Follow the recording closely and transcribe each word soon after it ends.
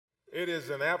It is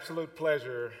an absolute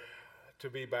pleasure to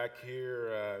be back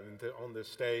here on this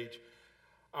stage.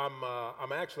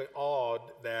 I'm actually awed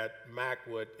that Mac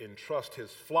would entrust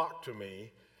his flock to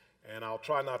me, and I'll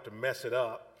try not to mess it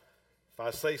up. If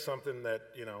I say something that,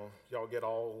 y'all get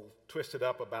all twisted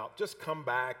up about, just come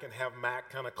back and have Mac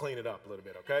kind of clean it up a little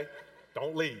bit, okay?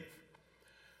 Don't leave.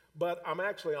 But I'm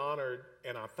actually honored,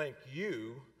 and I thank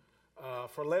you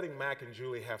for letting Mac and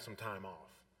Julie have some time off.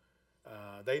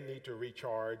 They need to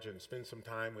recharge and spend some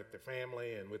time with their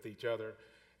family and with each other,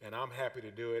 and I'm happy to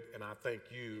do it, and I thank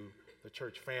you, the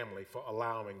church family, for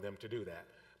allowing them to do that.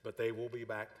 But they will be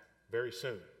back very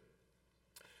soon.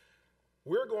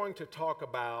 We're going to talk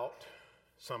about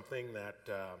something that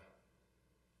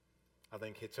I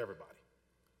think hits everybody.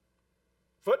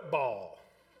 Football.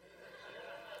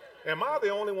 Am I the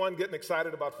only one getting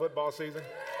excited about football season?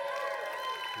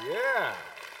 Yeah.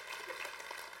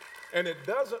 And it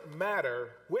doesn't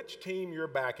matter which team you're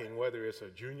backing, whether it's a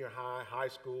junior high, high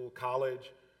school,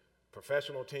 college,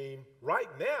 professional team. Right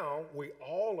now, we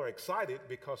all are excited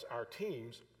because our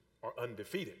teams are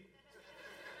undefeated.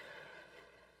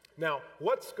 Now,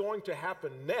 what's going to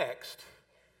happen next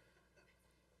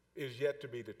is yet to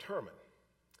be determined.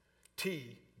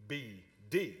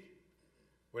 TBD.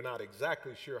 We're not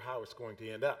exactly sure how it's going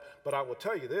to end up. But I will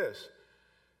tell you this.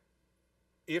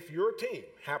 If your team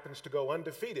happens to go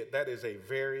undefeated, that is a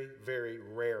very, very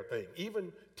rare thing.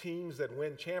 Even teams that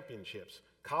win championships,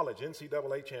 college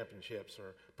NCAA championships,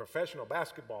 or professional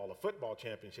basketball or football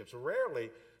championships,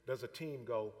 rarely does a team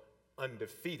go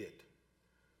undefeated.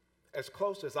 As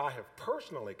close as I have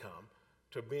personally come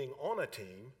to being on a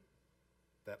team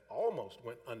that almost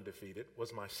went undefeated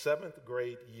was my 7th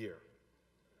grade year.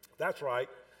 That's right,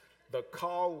 the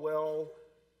Caldwell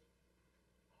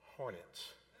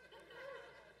Hornets.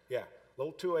 Yeah,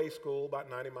 little 2A school, about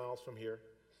 90 miles from here.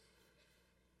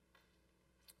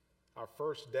 Our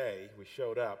first day we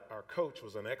showed up, our coach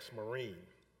was an ex-Marine.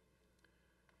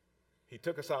 He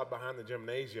took us out behind the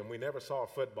gymnasium. We never saw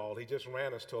football. He just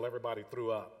ran us till everybody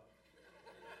threw up.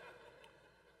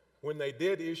 When they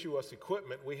did issue us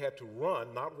equipment, we had to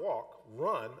run, not walk,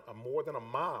 run more than a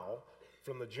mile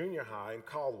from the junior high in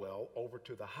Caldwell over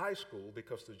to the high school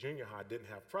because the junior high didn't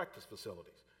have practice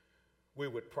facilities. We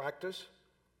would practice,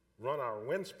 run our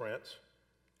wind sprints,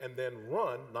 and then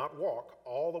run, not walk,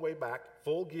 all the way back,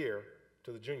 full gear,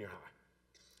 to the junior high.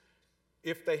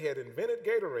 If they had invented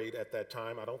Gatorade at that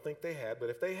time, I don't think they had, but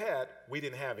if they had, we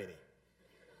didn't have any.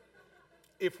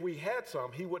 If we had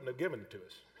some, he wouldn't have given it to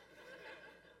us.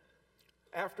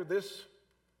 After this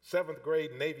 7th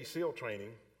grade Navy SEAL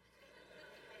training,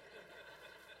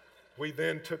 we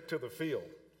then took to the field,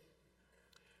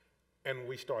 and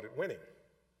we started winning.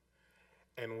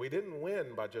 And we didn't win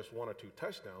by just 1 or 2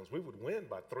 touchdowns. We would win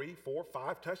by 3, 4,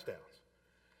 5 touchdowns.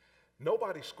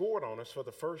 Nobody scored on us for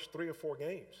the first 3 or 4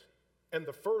 games. And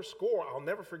the first score, I'll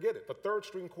never forget it. The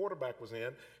 3rd-string quarterback was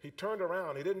in. He turned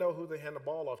around. He didn't know who they handed the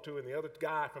ball off to, and the other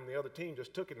guy from the other team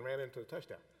just took it and ran into the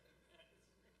touchdown.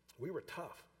 We were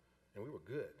tough, and we were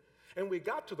good. And we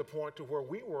got to the point to where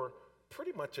we were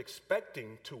pretty much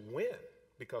expecting to win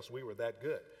because we were that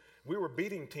good. We were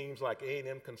beating teams like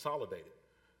A&M Consolidated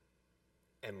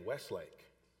and Westlake.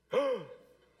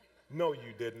 No,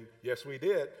 you didn't. Yes, we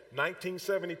did.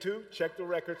 1972, check the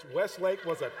records, Westlake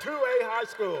was a 2A high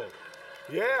school.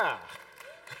 Yeah.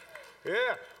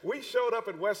 Yeah. We showed up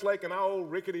at Westlake in our old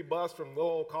rickety bus from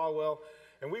little old Caldwell,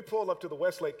 and we pulled up to the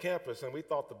Westlake campus, and we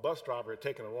thought the bus driver had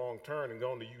taken a wrong turn and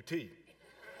gone to UT.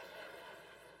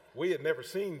 We had never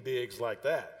seen digs like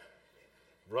that.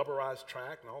 Rubberized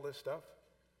track and all this stuff.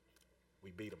 We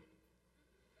beat them.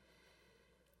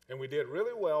 And we did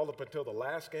really well up until the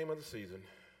last game of the season.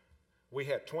 We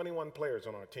had 21 players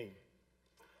on our team.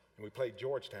 And we played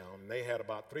Georgetown, and they had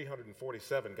about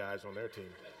 347 guys on their team.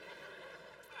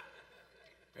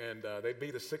 And they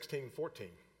beat us 16-14.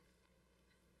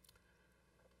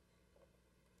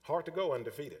 Hard to go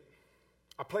undefeated.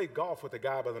 I played golf with a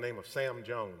guy by the name of Sam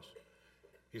Jones.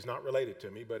 He's not related to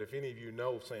me, but if any of you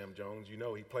know Sam Jones, you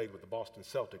know he played with the Boston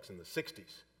Celtics in the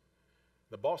 60s.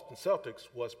 The Boston Celtics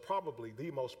was probably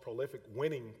the most prolific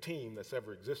winning team that's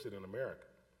ever existed in America.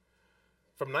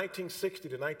 From 1960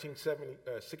 to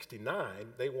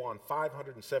 1969, they won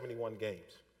 571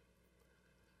 games.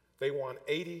 They won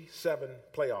 87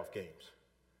 playoff games.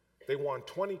 They won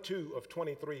 22 of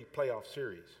 23 playoff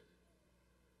series.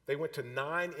 They went to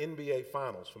 9 NBA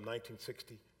finals from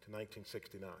 1960 to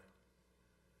 1969.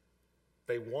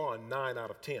 They won 9 out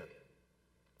of 10.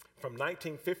 From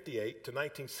 1958 to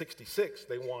 1966,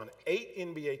 they won 8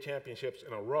 NBA championships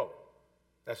in a row.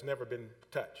 That's never been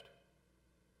touched.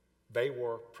 They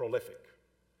were prolific.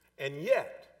 And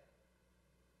yet,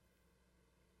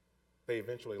 they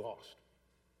eventually lost.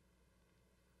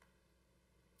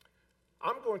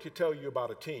 I'm going to tell you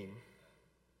about a team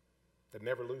that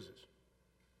never loses.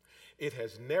 It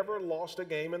has never lost a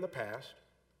game in the past.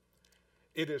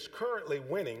 It is currently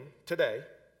winning today,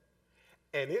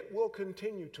 and it will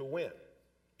continue to win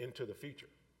into the future.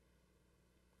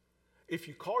 If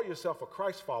you call yourself a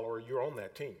Christ follower, you're on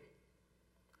that team.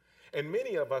 And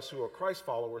many of us who are Christ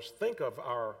followers think of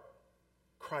our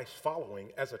Christ following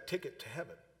as a ticket to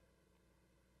heaven.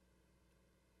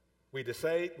 We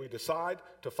decide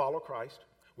to follow Christ,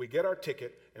 we get our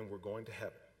ticket, and we're going to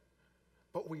heaven.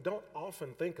 But we don't often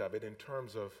think of it in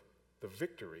terms of the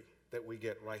victory that we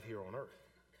get right here on earth.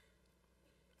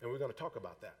 And we're going to talk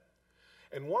about that.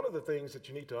 And one of the things that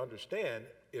you need to understand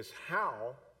is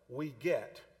how we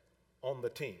get on the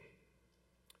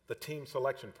team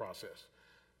selection process.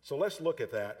 So let's look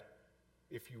at that,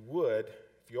 if you would,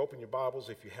 if you open your Bibles,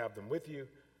 if you have them with you,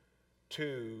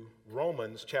 to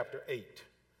Romans chapter 8.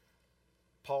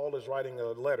 Paul is writing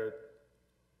a letter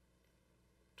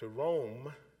to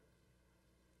Rome,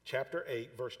 chapter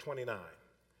 8, verse 29.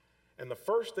 And the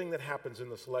first thing that happens in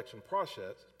the selection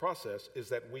process is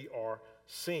that we are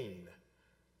seen.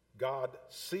 God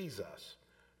sees us.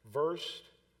 Verse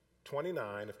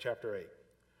 29 of chapter 8.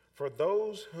 For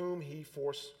those whom he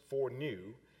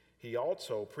foreknew, he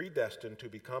also predestined to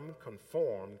become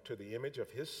conformed to the image of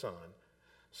his Son,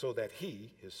 so that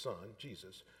he, his Son,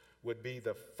 Jesus, would be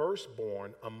the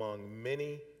firstborn among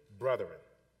many brethren.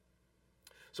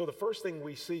 So the first thing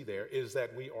we see there is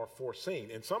that we are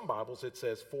foreseen. In some Bibles, it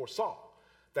says foresaw.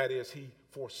 That is, he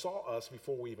foresaw us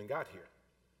before we even got here.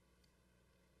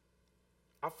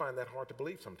 I find that hard to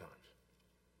believe sometimes,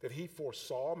 that he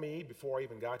foresaw me before I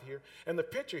even got here. And the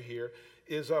picture here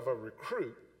is of a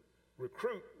recruit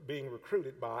being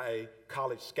recruited by a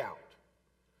college scout.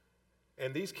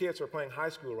 And these kids are playing high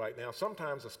school right now.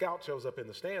 Sometimes a scout shows up in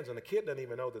the stands and the kid doesn't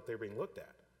even know that they're being looked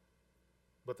at.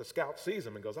 But the scout sees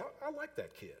him and goes, I like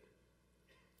that kid.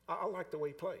 I like the way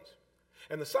he plays.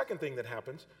 And the second thing that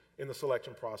happens in the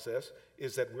selection process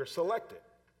is that we're selected.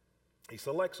 He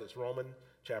selects us. Romans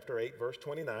chapter 8, verse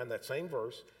 29, that same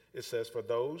verse, it says, for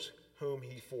those whom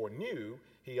he foreknew,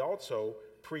 he also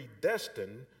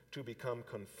predestined to become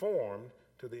conformed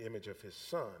to the image of his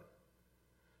Son.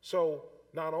 So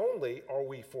not only are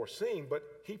we foreseen, but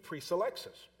he preselects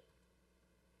us.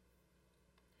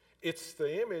 It's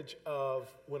the image of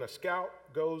when a scout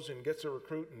goes and gets a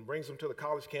recruit and brings them to the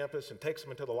college campus and takes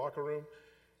them into the locker room,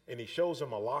 and he shows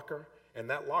them a locker, and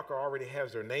that locker already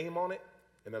has their name on it,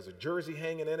 and there's a jersey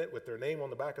hanging in it with their name on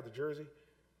the back of the jersey.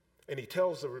 And he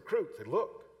tells the recruit, say,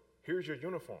 look, here's your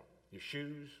uniform, your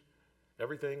shoes,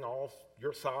 everything, all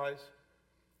your size.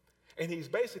 And he's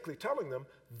basically telling them,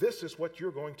 this is what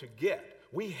you're going to get.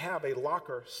 We have a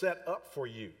locker set up for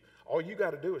you. All you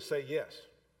got to do is say yes.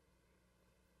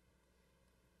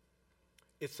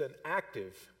 It's an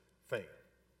active thing.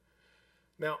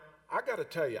 Now, I got to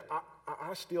tell you,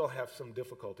 I still have some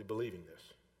difficulty believing this.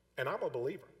 And I'm a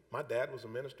believer. My dad was a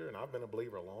minister, and I've been a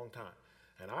believer a long time.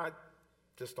 And I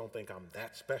just don't think I'm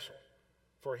that special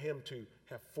for him to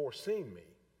have foreseen me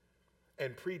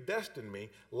and predestined me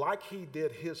like he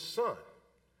did his Son.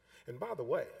 And by the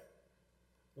way,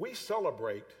 we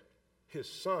celebrate his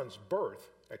Son's birth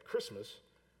at Christmas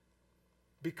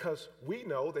because we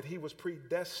know that he was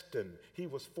predestined. He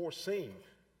was foreseen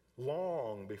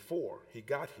long before he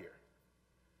got here.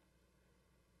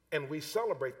 And we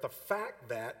celebrate the fact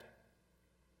that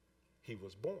he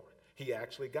was born. He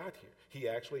actually got here. He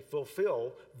actually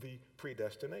fulfilled the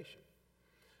predestination.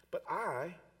 But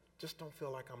I just don't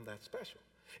feel like I'm that special.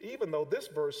 Even though this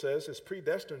verse says it's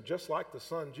predestined just like the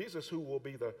Son Jesus, who will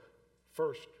be the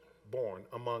firstborn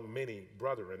among many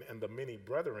brethren, and the many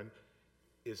brethren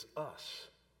is us.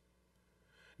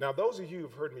 Now, those of you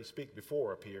who've heard me speak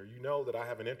before up here, you know that I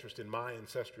have an interest in my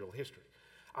ancestral history.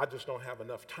 I just don't have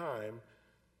enough time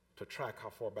to track how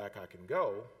far back I can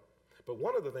go. But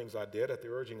one of the things I did at the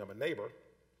urging of a neighbor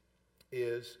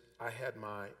is I had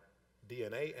my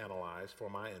DNA analyzed for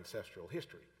my ancestral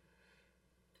history.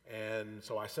 And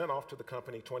so I sent off to the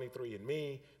company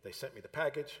 23andMe. They sent me the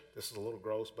package. This is a little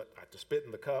gross, but I had to spit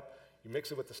in the cup. You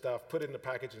mix it with the stuff, put it in the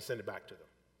package, and send it back to them.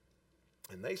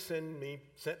 And they sent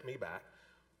me back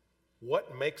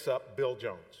what makes up Bill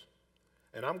Jones.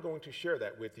 And I'm going to share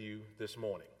that with you this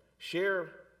morning. Share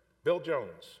Bill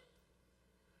Jones.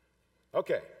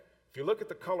 Okay, if you look at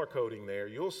the color coding there,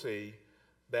 you'll see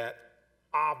that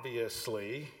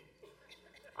obviously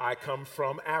I come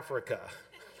from Africa.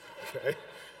 Okay?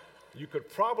 You could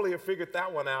probably have figured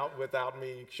that one out without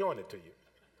me showing it to you.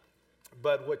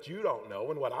 But what you don't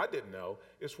know, and what I didn't know,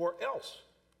 is where else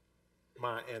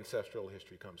my ancestral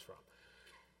history comes from.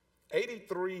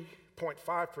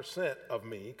 83.5% of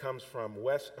me comes from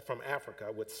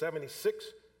Africa, with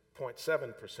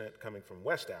 76.7% coming from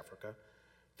West Africa,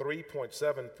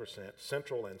 3.7%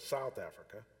 Central and South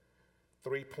Africa,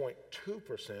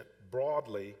 3.2%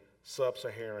 broadly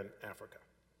Sub-Saharan Africa.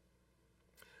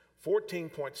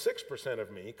 14.6%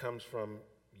 of me comes from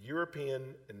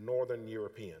European and Northern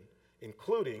European,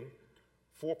 including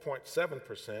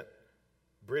 4.7%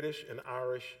 British and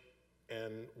Irish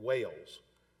and Wales,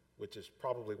 which is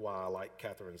probably why I like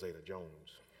Catherine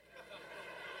Zeta-Jones.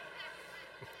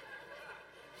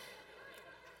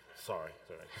 Sorry.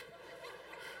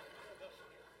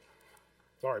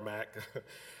 Sorry, Mac.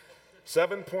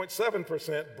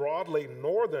 7.7% broadly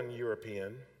Northern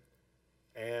European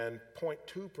and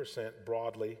 0.2%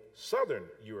 broadly Southern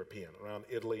European, around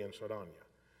Italy and Sardinia.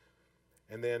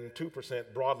 And then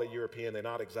 2% broadly European, they're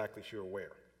not exactly sure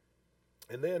where.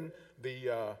 And then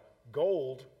the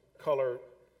gold color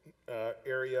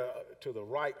area to the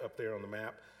right up there on the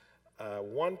map,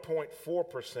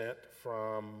 1.4%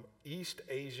 from East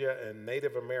Asia and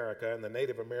Native America. And the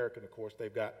Native American, of course,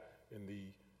 they've got in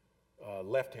the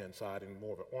left-hand side in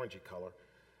more of an orangey color,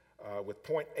 with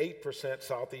 0.8%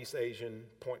 Southeast Asian,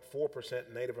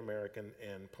 0.4% Native American,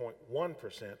 and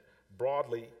 0.1%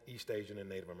 broadly East Asian and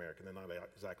Native American. They're not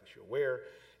exactly sure where.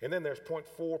 And then there's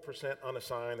 0.4%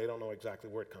 unassigned. They don't know exactly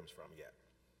where it comes from yet.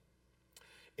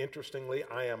 Interestingly,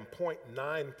 I am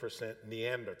 0.9%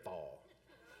 Neanderthal.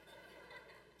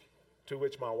 To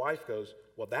which my wife goes,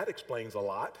 well, that explains a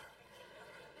lot.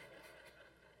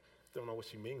 Don't know what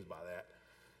she means by that.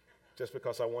 Just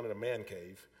because I wanted a man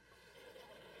cave.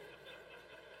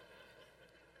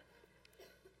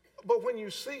 But when you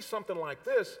see something like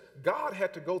this, God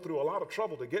had to go through a lot of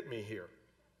trouble to get me here.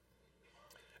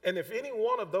 And if any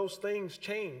one of those things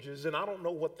changes, and I don't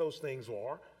know what those things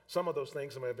are, some of those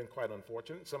things may have been quite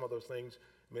unfortunate, some of those things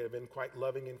may have been quite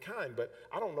loving and kind, but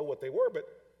I don't know what they were, but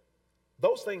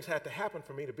those things had to happen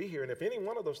for me to be here. And if any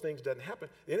one of those things doesn't happen,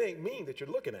 it ain't me that you're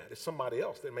looking at. It's somebody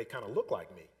else that may kind of look like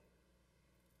me.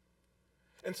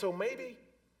 And so maybe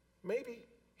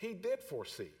he did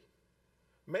foresee.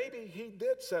 Maybe he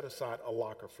did set aside a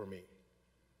locker for me.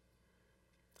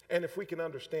 And if we can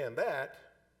understand that,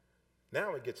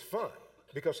 now it gets fun.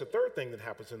 Because the third thing that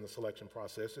happens in the selection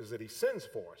process is that he sends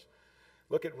for us.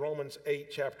 Look at Romans 8,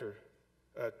 chapter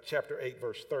 8,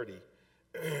 verse 30.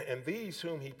 And these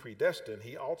whom he predestined,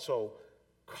 he also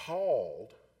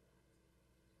called.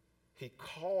 He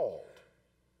called.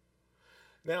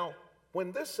 Now,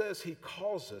 when this says he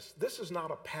calls us, this is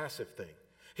not a passive thing.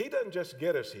 He doesn't just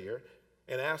get us here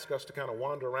and ask us to kind of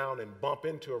wander around and bump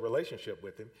into a relationship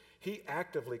with him. He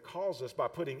actively calls us by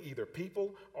putting either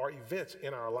people or events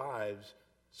in our lives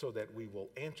so that we will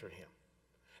answer him.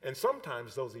 And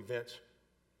sometimes those events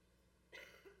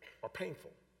are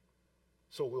painful,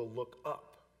 so we'll look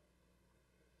up.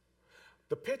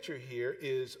 The picture here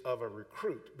is of a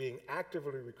recruit being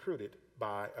actively recruited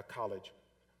by a college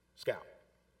scout.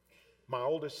 My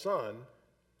oldest son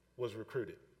was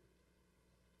recruited.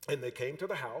 And they came to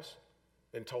the house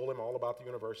and told him all about the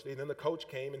university. And then the coach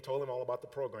came and told him all about the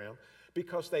program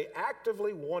because they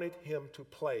actively wanted him to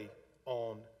play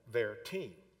on their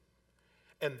team.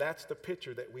 And that's the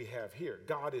picture that we have here.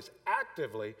 God is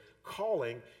actively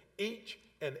calling each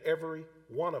and every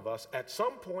one of us at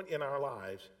some point in our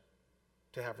lives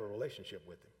to have a relationship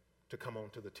with him, to come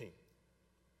onto the team.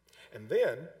 And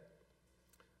then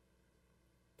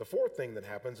the fourth thing that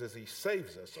happens is he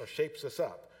saves us or shapes us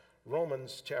up.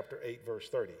 Romans chapter 8, verse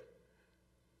 30.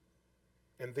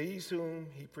 And these whom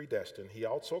he predestined, he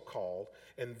also called,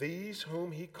 and these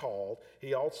whom he called,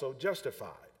 he also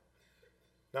justified.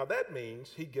 Now that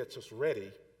means he gets us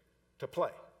ready to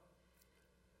play.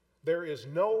 There is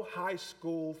no high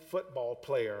school football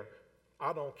player,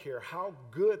 I don't care how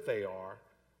good they are,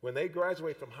 when they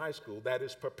graduate from high school, that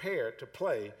is prepared to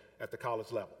play at the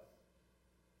college level.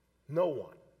 No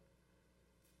one.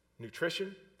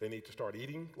 Nutrition, they need to start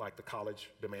eating like the college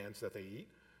demands that they eat.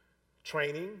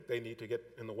 Training, they need to get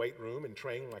in the weight room and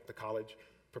train like the college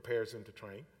prepares them to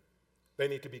train. They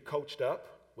need to be coached up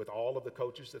with all of the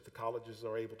coaches that the colleges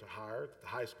are able to hire, that the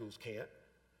high schools can't.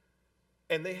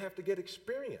 And they have to get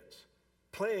experience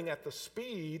playing at the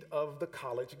speed of the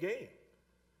college game.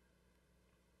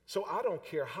 So I don't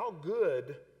care how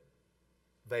good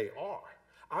they are.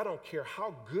 I don't care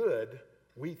how good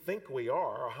we think we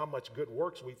are or how much good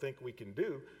works we think we can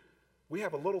do. We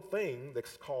have a little thing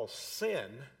that's called sin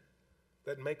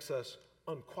that makes us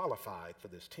unqualified for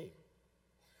this team.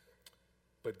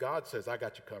 But God says, I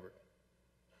got you covered.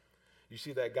 You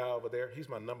see that guy over there? He's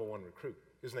my number one recruit.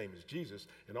 His name is Jesus.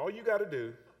 And all you got to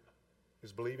do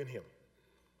is believe in him.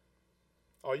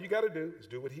 All you got to do is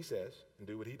do what he says and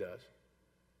do what he does.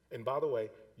 And by the way,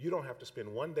 you don't have to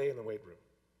spend one day in the weight room.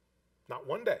 Not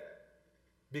one day.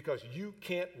 Because you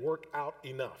can't work out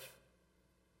enough.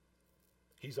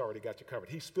 He's already got you covered.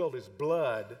 He spilled his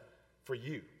blood for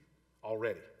you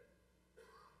already.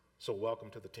 So welcome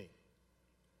to the team.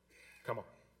 Come on.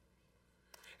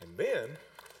 And then,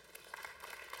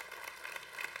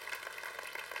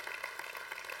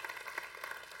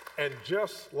 and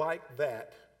just like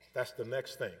that, that's the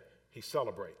next thing. He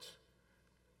celebrates.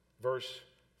 Verse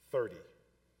 30.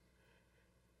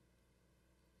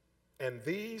 And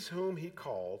these whom he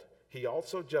called, he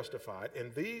also justified.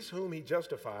 And these whom he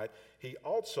justified, he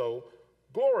also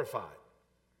glorified.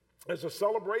 There's a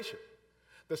celebration.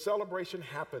 The celebration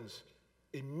happens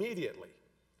immediately.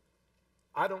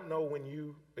 I don't know when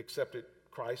you accepted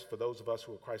Christ. For those of us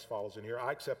who are Christ followers in here,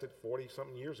 I accepted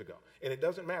 40-something years ago. And it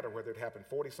doesn't matter whether it happened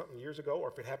 40-something years ago or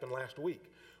if it happened last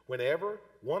week. Whenever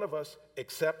one of us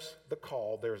accepts the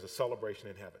call, there's a celebration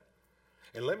in heaven.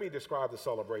 And let me describe the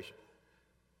celebration.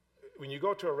 When you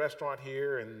go to a restaurant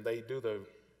here and they do the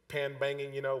pan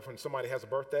banging, you know, when somebody has a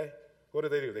birthday, what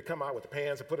do? They come out with the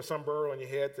pans, they put a sombrero on your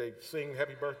head, they sing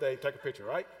happy birthday, take a picture,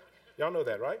 right? Y'all know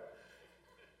that, right?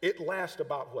 It lasts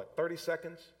about, what, 30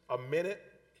 seconds, a minute,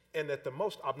 and at the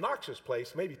most obnoxious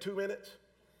place, maybe 2 minutes.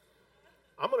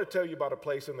 I'm going to tell you about a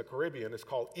place in the Caribbean. It's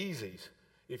called Easy's.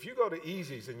 If you go to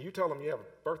Easy's and you tell them you have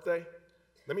a birthday,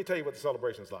 let me tell you what the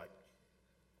celebration's like.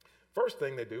 First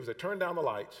thing they do is they turn down the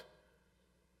lights,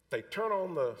 they turn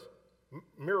on the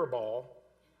mirror ball,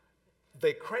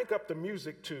 they crank up the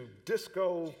music to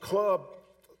disco club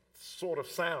sort of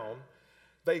sound.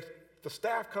 The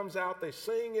staff comes out, they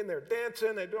sing and they're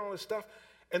dancing, they do all this stuff,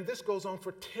 and this goes on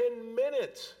for 10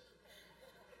 minutes.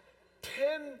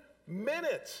 10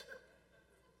 minutes.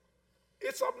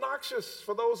 It's obnoxious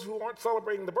for those who aren't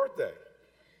celebrating the birthday.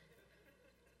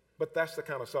 But that's the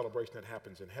kind of celebration that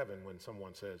happens in heaven when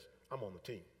someone says, I'm on the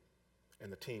team.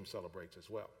 And the team celebrates as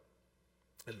well.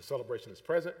 And the celebration is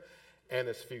present and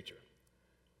it's future.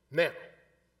 Now,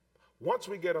 once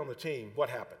we get on the team, what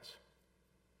happens?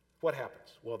 What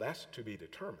happens? Well, that's to be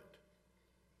determined.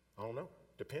 I don't know.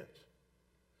 Depends.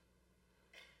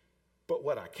 But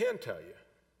what I can tell you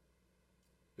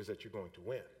is that you're going to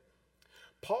win.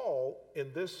 Paul,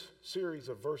 in this series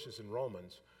of verses in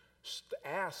Romans,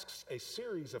 asks a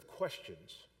series of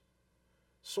questions,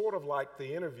 sort of like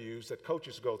the interviews that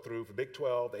coaches go through for Big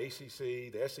 12, the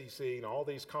ACC, the SEC, and all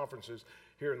these conferences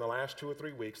here in the last 2 or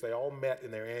 3 weeks. They all met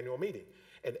in their annual meeting.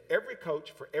 And every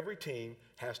coach for every team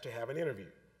has to have an interview.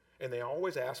 And they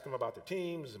always ask them about their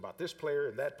teams, about this player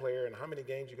and that player, and how many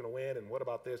games you're going to win, and what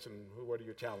about this, and what are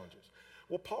your challenges.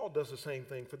 Well, Paul does the same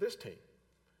thing for this team.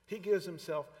 He gives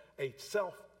himself a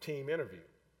self-team interview.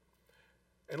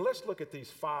 And let's look at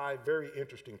these 5 very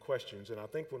interesting questions, and I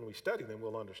think when we study them,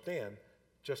 we'll understand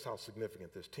just how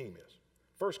significant this team is.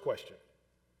 First question,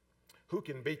 who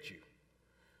can beat you?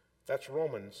 That's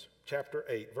Romans chapter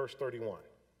 8, verse 31.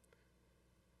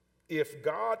 If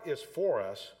God is for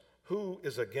us, who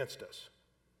is against us?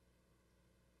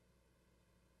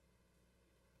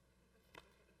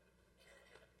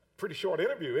 Pretty short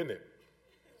interview, isn't it?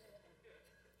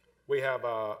 We have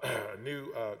a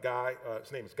new guy,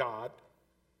 his name is God.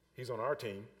 He's on our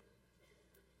team.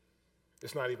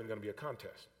 It's not even going to be a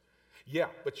contest. Yeah,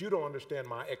 but you don't understand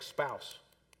my ex-spouse.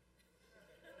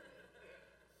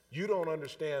 You don't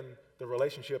understand the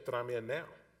relationship that I'm in now.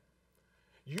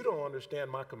 You don't understand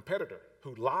my competitor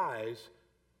who lies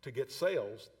to get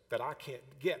sales that I can't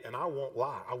get, and I won't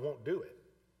lie. I won't do it.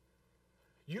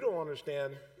 You don't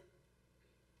understand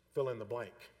fill in the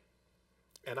blank.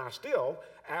 And I still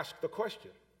ask the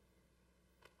question.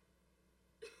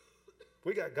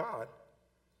 We got God.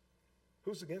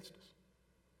 Who's against us?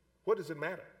 What does it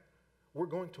matter? We're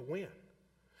going to win.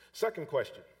 Second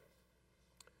question.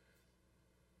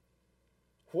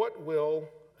 What will,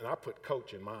 and I put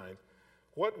coach in mind,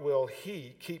 what will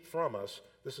he keep from us?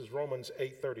 This is Romans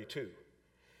 8:32.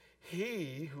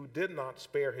 He who did not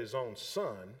spare his own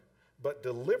son, but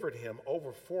delivered him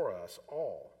over for us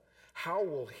all, how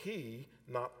will he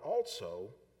not also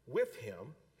with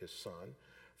him, his son,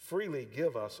 freely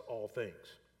give us all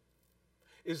things?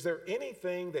 Is there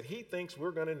anything that he thinks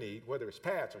we're going to need, whether it's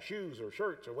pads or shoes or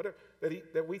shirts or whatever,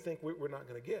 that we think we're not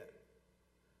going to get?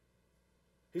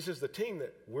 He says the team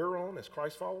that we're on as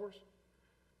Christ followers,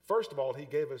 first of all, he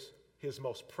gave us his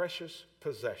most precious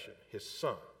possession, his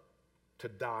son, to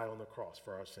die on the cross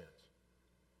for our sins.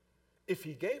 If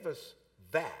he gave us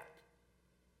that,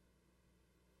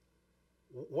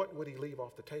 what would he leave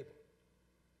off the table?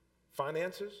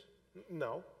 Finances?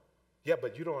 No. Yeah,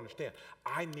 but you don't understand.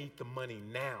 I need the money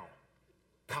now.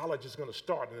 College is going to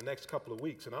start in the next couple of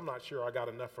weeks, and I'm not sure I got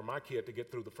enough for my kid to get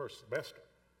through the first semester.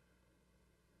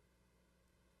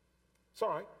 It's all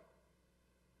right.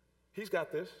 He's got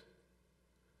this.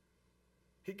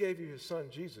 He gave you his son,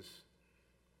 Jesus.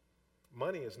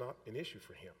 Money is not an issue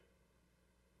for him.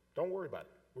 Don't worry about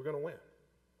it. We're going to win.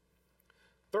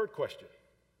 Third question.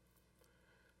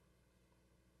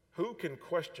 Who can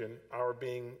question our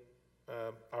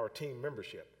team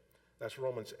membership? That's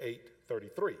Romans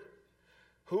 8:33.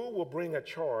 Who will bring a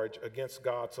charge against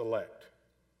God's elect?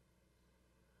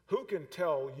 Who can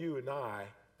tell you and I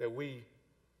that we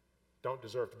don't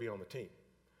deserve to be on the team,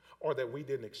 or that we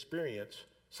didn't experience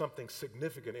something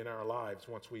significant in our lives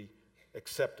once we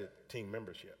accepted team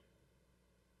membership?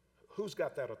 Who's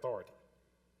got that authority?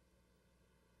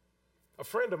 A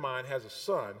friend of mine has a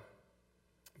son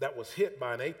that was hit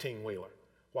by an 18-wheeler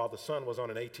while the son was on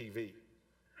an ATV.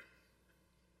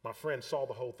 My friend saw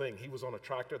the whole thing. He was on a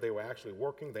tractor. They were actually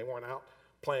working. They weren't out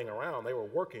playing around. They were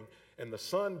working, and the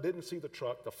son didn't see the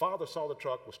truck. The father saw the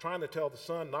truck, was trying to tell the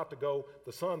son not to go.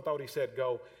 The son thought he said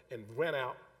go and ran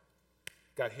out,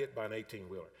 got hit by an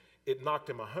 18-wheeler. It knocked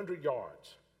him 100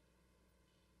 yards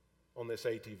on this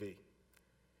ATV.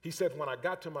 He said, when I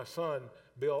got to my son,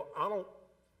 Bill, I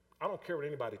don't care what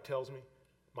anybody tells me,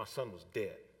 my son was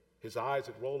dead. His eyes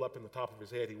had rolled up in the top of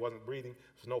his head. He wasn't breathing.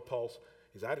 There was no pulse.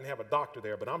 He said, I didn't have a doctor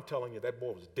there, but I'm telling you, that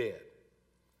boy was dead.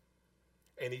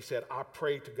 And he said, I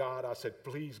prayed to God. I said,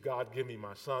 please, God, give me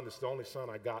my son. This is the only son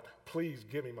I got. Please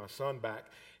give me my son back.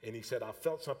 And he said, I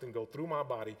felt something go through my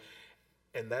body.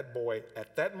 And that boy,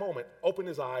 at that moment, opened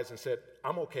his eyes and said,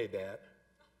 I'm okay, Dad.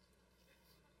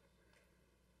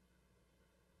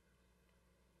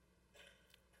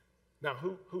 Now,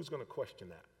 who's going to question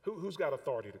that? Who's got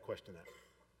authority to question that?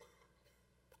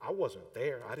 I wasn't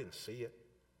there. I didn't see it.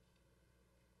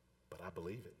 But I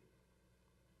believe it.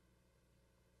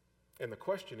 And the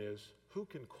question is, who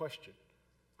can question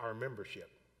our membership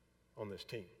on this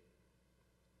team?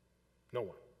 No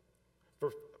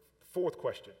one. Fourth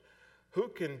question, who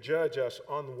can judge us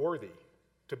unworthy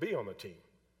to be on the team?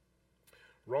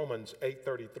 Romans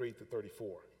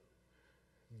 8:33-34.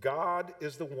 God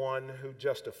is the one who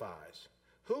justifies.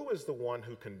 Who is the one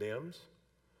who condemns?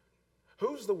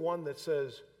 Who's the one that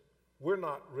says we're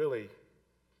not really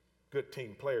good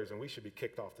team players and we should be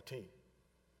kicked off the team?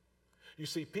 You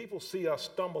see, people see us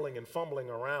stumbling and fumbling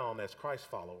around as Christ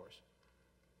followers.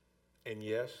 And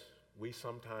yes, we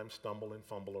sometimes stumble and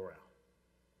fumble around.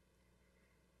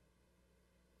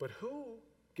 But who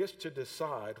gets to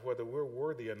decide whether we're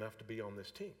worthy enough to be on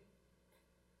this team?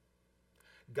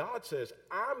 God says,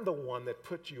 I'm the one that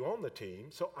put you on the team,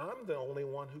 so I'm the only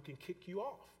one who can kick you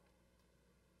off.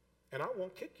 And I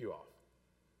won't kick you off.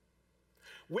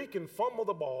 We can fumble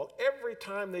the ball every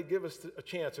time they give us a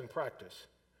chance in practice.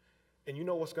 And you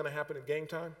know what's going to happen at game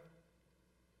time?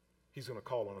 He's going to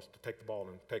call on us to take the ball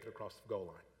and take it across the goal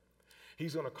line.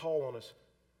 He's going to call on us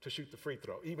to shoot the free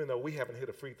throw, even though we haven't hit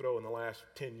a free throw in the last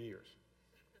 10 years.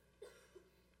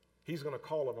 He's going to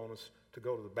call on us to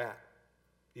go to the bat,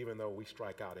 even though we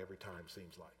strike out every time,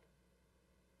 seems like.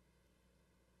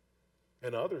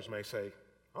 And others may say,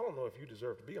 I don't know if you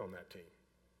deserve to be on that team.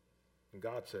 And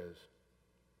God says,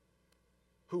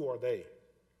 who are they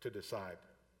to decide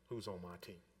who's on my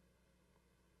team?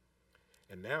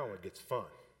 And now it gets fun.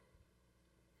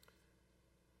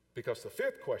 Because the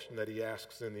fifth question that he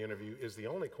asks in the interview is the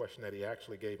only question that he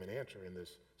actually gave an answer in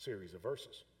this series of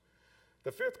verses.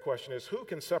 The fifth question is, who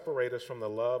can separate us from the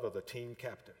love of the team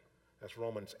captain? That's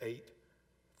Romans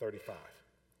 8:35.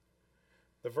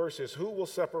 The verse is, who will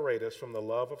separate us from the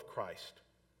love of Christ?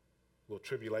 Will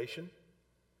tribulation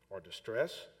or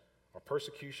distress or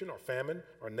persecution or famine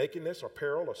or nakedness or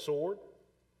peril or sword?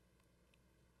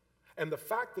 And the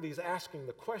fact that he's asking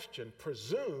the question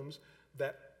presumes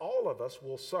that all of us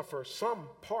will suffer some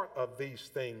part of these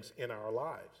things in our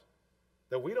lives.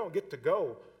 That we don't get to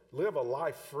go live a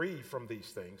life free from these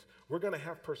things. We're going to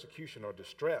have persecution or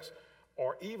distress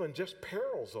or even just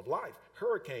perils of life,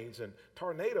 hurricanes and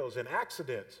tornadoes and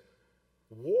accidents,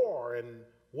 war and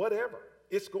whatever.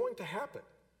 It's going to happen.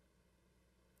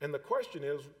 And the question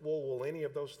is, will any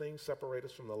of those things separate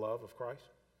us from the love of Christ?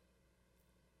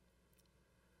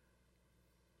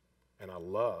 And I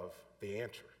love the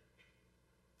answer.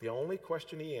 The only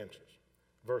question he answers,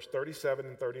 verse 37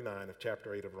 and 39 of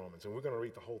chapter 8 of Romans. And we're going to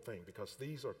read the whole thing because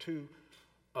these are two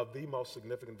of the most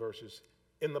significant verses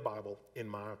in the Bible, in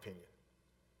my opinion.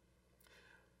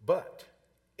 But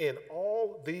in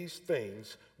all these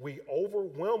things, we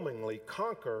overwhelmingly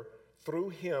conquer through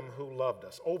him who loved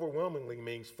us. Overwhelmingly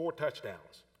means 4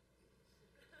 touchdowns.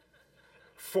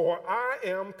 For I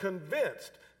am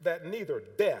convinced that neither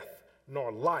death,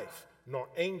 nor life, nor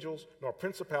angels, nor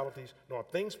principalities, nor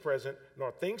things present,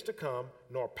 nor things to come,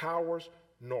 nor powers,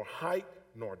 nor height,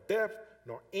 nor depth,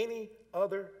 nor any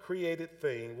other created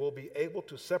thing will be able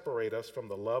to separate us from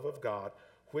the love of God,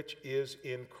 which is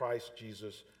in Christ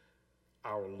Jesus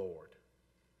our Lord.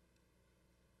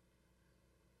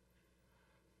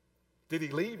 Did he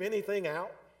leave anything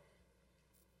out?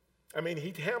 I mean,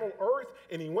 he handled earth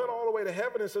and he went all the way to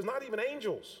heaven and says, not even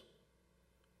angels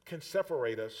can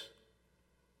separate us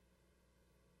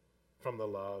from the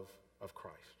love of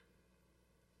Christ.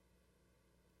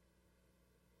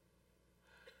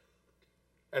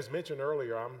 As mentioned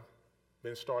earlier, I've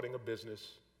been starting a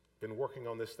business, been working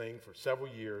on this thing for several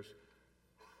years.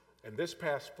 And this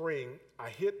past spring, I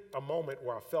hit a moment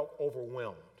where I felt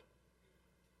overwhelmed.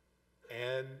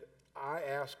 And I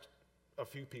asked a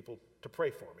few people to pray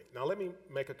for me. Now, let me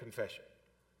make a confession.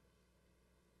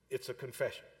 It's a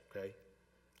confession, okay?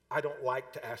 I don't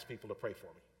like to ask people to pray for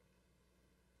me.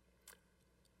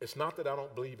 It's not that I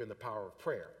don't believe in the power of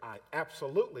prayer. I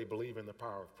absolutely believe in the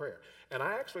power of prayer. And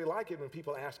I actually like it when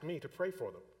people ask me to pray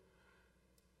for them.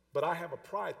 But I have a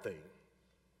pride thing.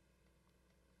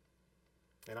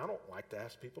 And I don't like to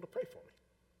ask people to pray for me.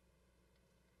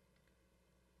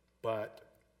 But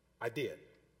I did.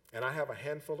 And I have a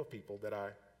handful of people that I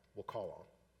will call on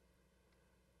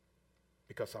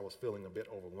because I was feeling a bit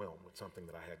overwhelmed with something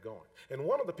that I had going. And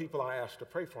one of the people I asked to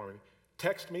pray for me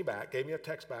texted me back, gave me a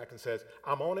text back and says,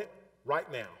 I'm on it right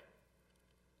now.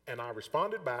 And I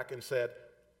responded back and said,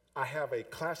 I have a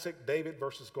classic David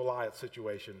versus Goliath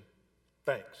situation.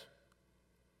 Thanks.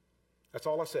 That's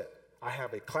all I said. I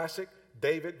have a classic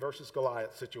David versus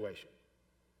Goliath situation.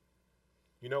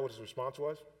 You know what his response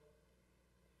was?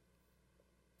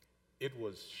 It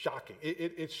was shocking.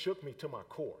 It shook me to my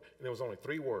core. And it was only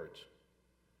 3 words.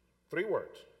 3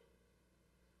 words.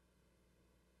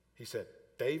 He said,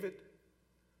 David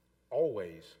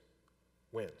always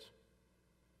wins.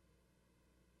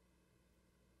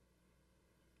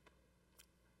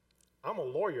 I'm a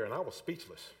lawyer and I was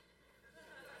speechless.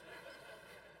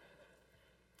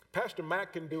 Pastor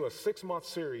Matt can do a 6-month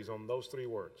series on those 3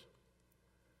 words.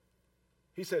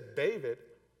 He said, David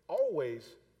always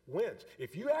wins.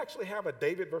 If you actually have a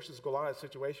David versus Goliath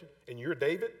situation and you're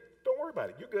David, don't worry about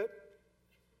it. You're good.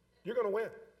 You're going to win.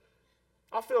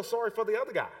 I feel sorry for the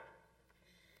other guy.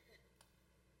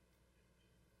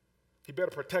 He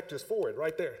better protect his forehead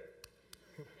right there.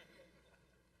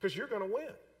 Because you're going to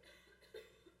win.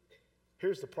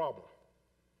 Here's the problem.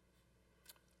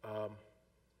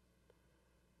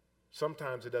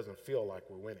 Sometimes it doesn't feel like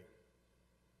we're winning.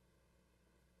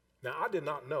 Now, I did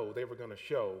not know they were going to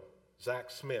show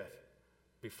Zach Smith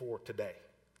before today.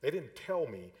 They didn't tell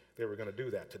me they were going to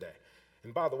do that today.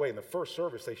 And by the way, in the first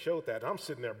service, they showed that. And I'm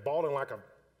sitting there bawling like a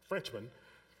Frenchman.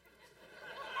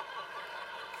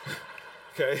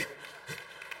 Okay?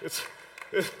 It's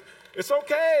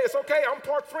okay. It's okay. I'm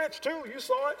part French, too. You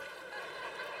saw it.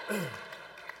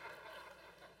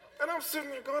 And I'm sitting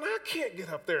there going, I can't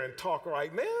get up there and talk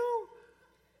right now.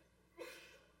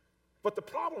 But the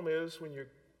problem is when you're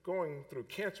going through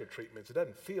cancer treatments, it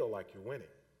doesn't feel like you're winning.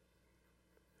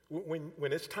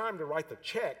 When it's time to write the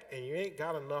check and you ain't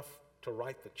got enough to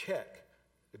write the check,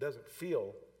 it doesn't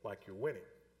feel like you're winning.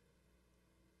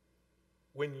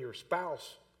 When your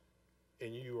spouse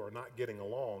and you are not getting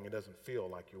along, it doesn't feel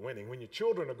like you're winning. When your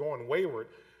children are going wayward,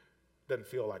 it doesn't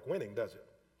feel like winning, does it?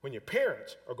 When your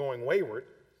parents are going wayward,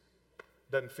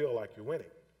 it doesn't feel like you're winning.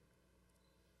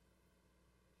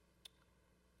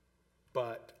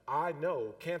 But I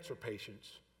know cancer patients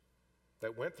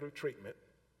that went through treatment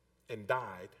and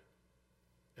died,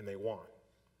 and they won.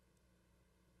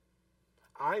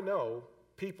 I know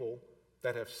people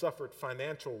that have suffered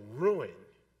financial ruin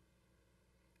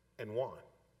and won.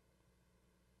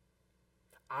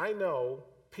 I know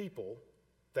people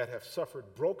that have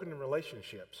suffered broken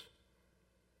relationships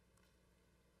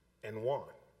and won.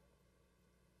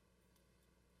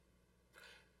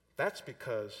 That's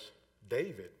because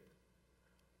David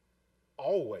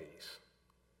always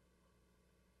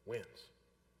wins.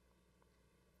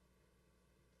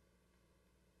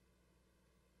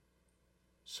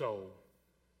 So,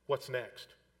 what's next?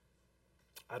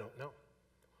 I don't know.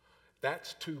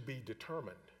 That's to be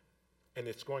determined, and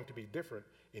it's going to be different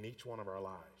in each one of our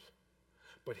lives.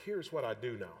 But here's what I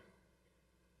do know.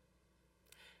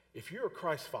 If you're a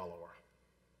Christ follower,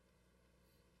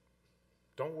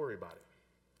 don't worry about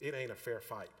it. It ain't a fair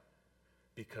fight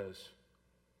because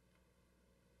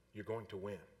you're going to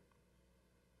win.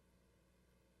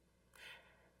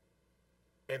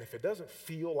 And if it doesn't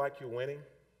feel like you're winning,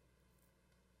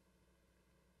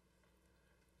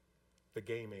 the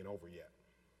game ain't over yet.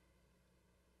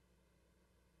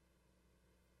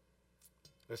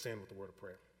 Let's end with a word of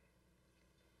prayer.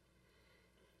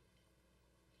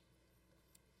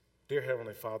 Dear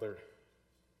Heavenly Father,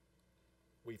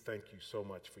 we thank you so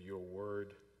much for your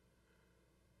word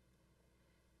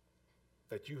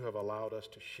that you have allowed us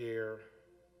to share,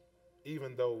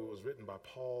 even though it was written by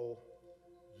Paul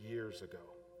years ago.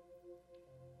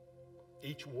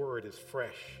 Each word is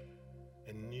fresh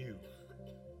and new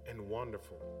and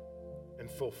wonderful and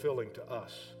fulfilling to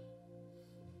us.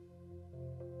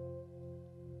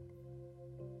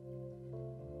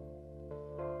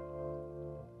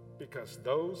 Because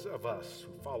those of us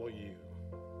who follow you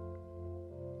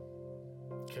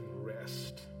can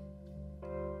rest.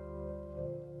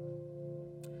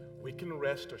 We can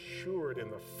rest assured in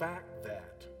the fact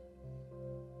that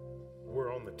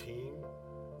we're on the team,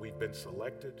 we've been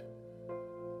selected,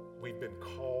 we've been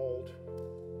called,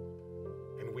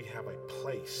 and we have a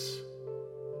place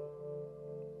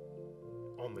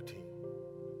on the team.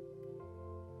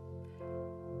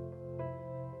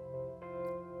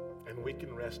 And we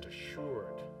can rest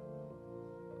assured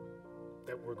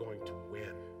that we're going to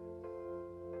win.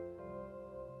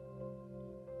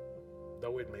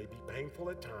 Though it may be painful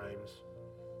at times,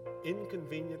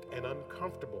 inconvenient and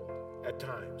uncomfortable at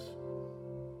times,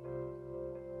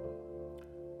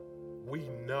 we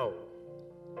know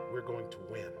we're going to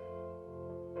win.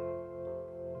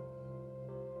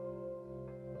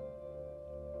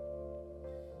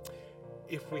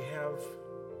 If we have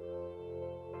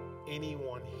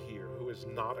anyone here who is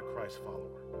not a Christ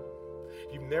follower,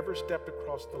 you've never stepped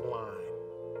across the line,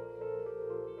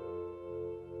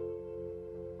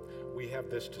 we have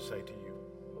this to say to you.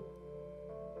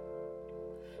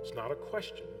 It's not a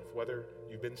question of whether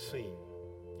you've been seen.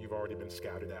 You've already been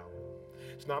scouted out.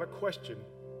 It's not a question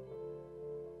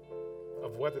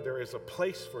of whether there is a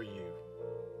place for you.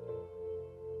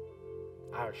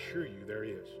 I assure you there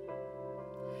is.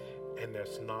 And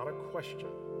that's not a question.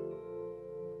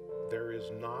 There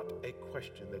is not a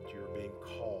question that you're being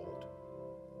called.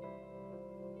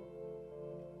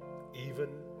 Even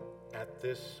at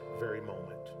this very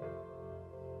moment.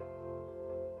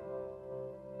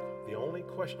 The only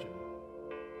question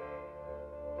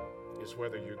is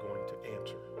whether you're going to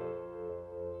answer.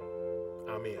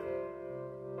 I'm in.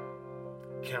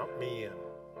 Count me in.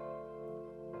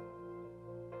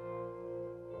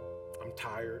 I'm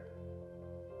tired.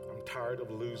 I'm tired of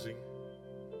losing.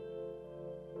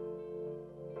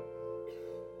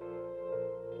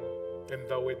 And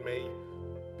though it may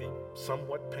be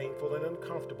somewhat painful and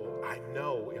uncomfortable, I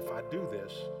know if I do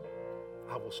this,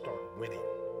 I will start winning.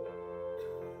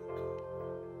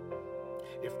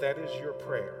 If that is your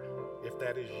prayer, if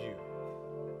that is you,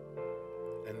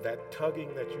 and that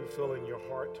tugging that you feel in your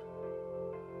heart,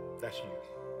 that's you.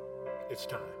 It's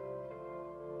time.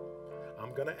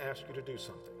 I'm going to ask you to do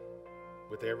something.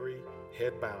 With every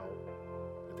head bowed,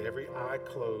 with every eye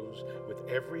closed, with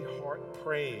every heart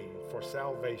praying for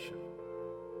salvation,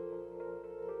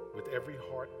 with every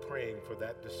heart praying for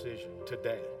that decision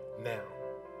today, now,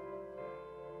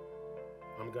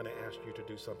 I'm going to ask you to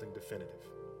do something definitive.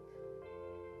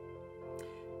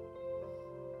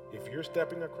 If you're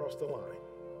stepping across the line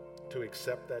to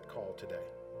accept that call today,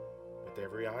 with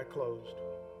every eye closed,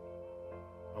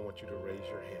 I want you to raise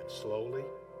your hand slowly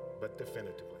but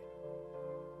definitively.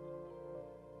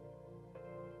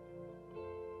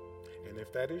 And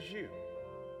if that is you,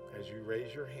 as you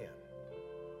raise your hand,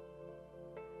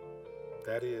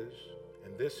 that is,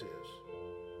 and this is,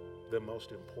 the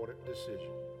most important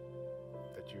decision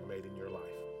that you've made in your life.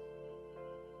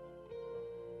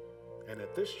 And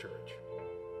at this church,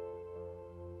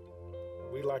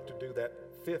 we like to do that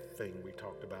fifth thing we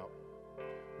talked about.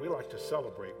 We like to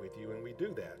celebrate with you, and we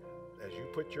do that. As you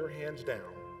put your hands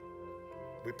down,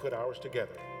 we put ours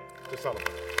together to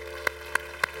celebrate.